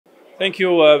Thank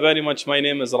you very much. My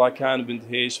name is Rakad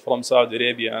Khalid from Saudi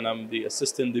Arabia, and I'm the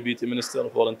Assistant Deputy Minister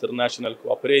for International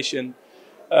Cooperation.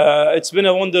 It's been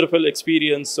a wonderful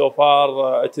experience so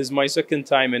far. It is my second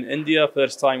time in India.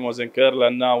 First time was in Kerala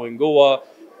and now in Goa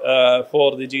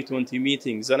for the G20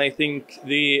 meetings. And I think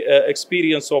the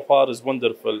experience so far is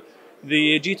wonderful.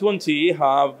 The G20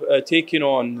 have taken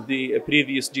on the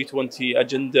previous G20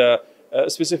 agenda,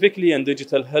 specifically in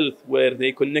digital health, where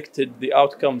they connected the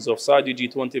outcomes of Saudi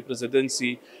G20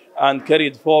 presidency and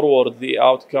carried forward the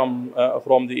outcome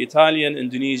from the Italian,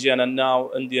 Indonesian, and now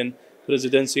Indian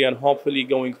presidency, and hopefully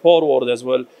going forward as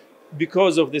well,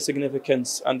 because of the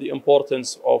significance and the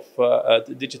importance of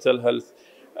digital health.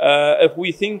 If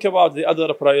we think about the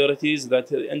other priorities that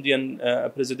the Indian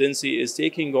presidency is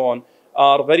taking on,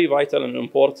 are very vital and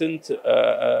important.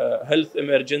 Health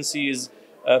emergencies,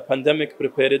 pandemic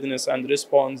preparedness and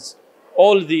response.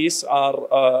 All these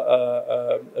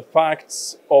are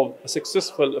facts of a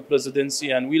successful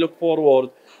presidency, and we look forward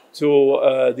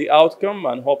to the outcome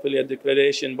and hopefully a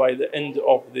declaration by the end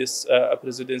of this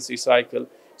presidency cycle.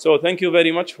 So thank you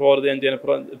very much for the Indian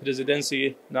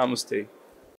presidency. Namaste.